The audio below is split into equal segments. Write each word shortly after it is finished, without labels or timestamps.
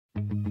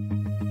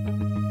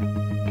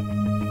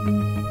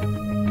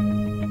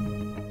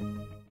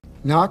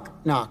Knock,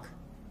 knock.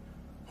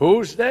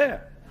 Who's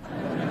there?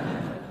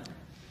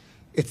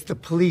 It's the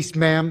police,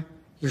 ma'am.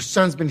 Your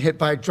son's been hit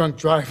by a drunk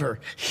driver.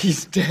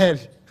 He's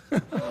dead.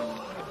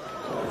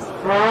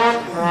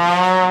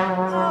 Oh,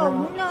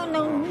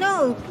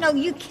 no,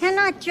 you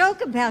cannot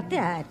joke about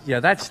that. Yeah,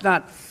 that's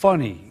not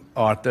funny,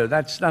 Arthur.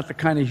 That's not the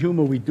kind of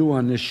humor we do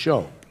on this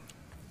show.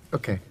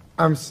 Okay,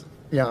 I'm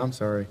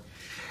sorry.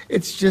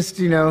 It's just,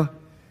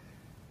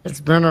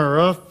 it's been a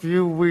rough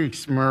few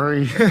weeks,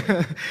 Murray.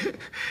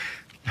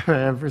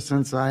 Ever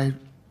since I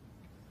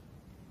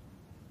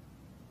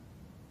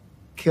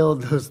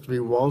killed those 3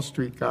 Wall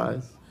Street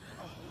guys.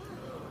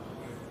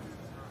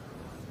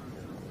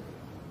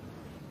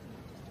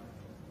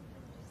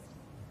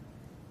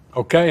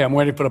 Okay, I'm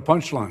waiting for the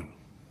punchline.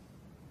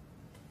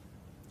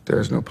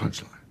 There's no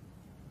punchline.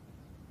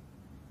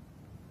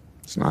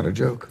 It's not a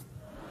joke.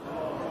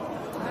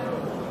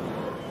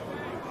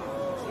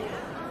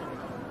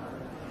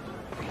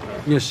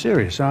 You're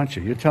serious, aren't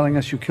you? You're telling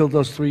us you killed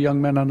those 3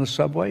 young men on the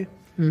subway?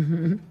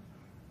 Mm-hmm.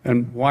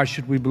 And why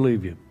should we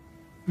believe you?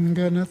 I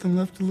got nothing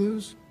left to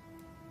lose.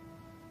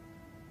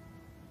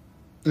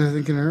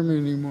 Nothing can hurt me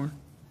anymore.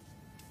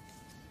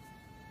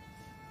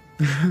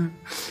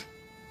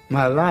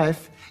 My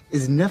life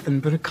is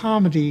nothing but a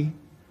comedy.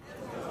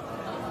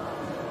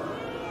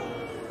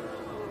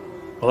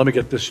 Well, let me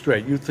get this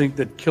straight. You think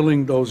that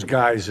killing those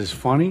guys is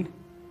funny?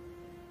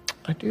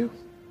 I do.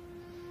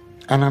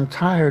 And I'm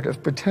tired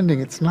of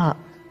pretending it's not.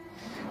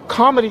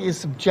 Comedy is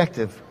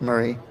subjective,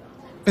 Murray.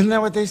 Isn't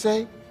that what they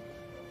say?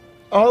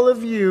 All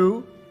of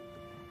you,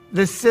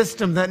 the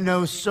system that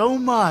knows so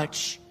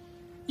much,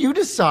 you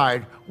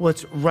decide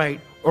what's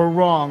right or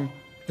wrong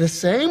the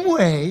same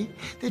way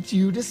that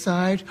you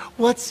decide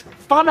what's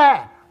funny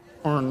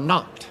or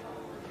not.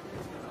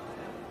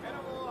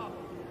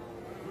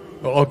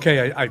 Well,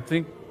 okay, I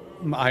think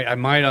I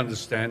might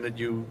understand that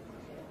you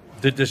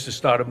did this to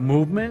start a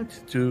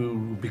movement,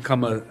 to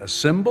become a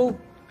symbol?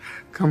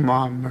 Come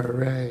on,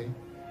 Murray.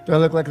 Do I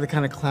look like the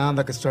kind of clown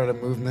that could start a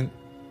movement?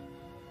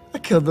 I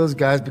killed those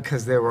guys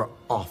because they were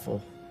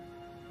awful.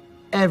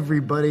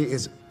 Everybody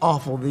is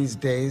awful these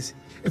days.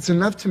 It's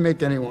enough to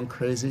make anyone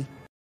crazy.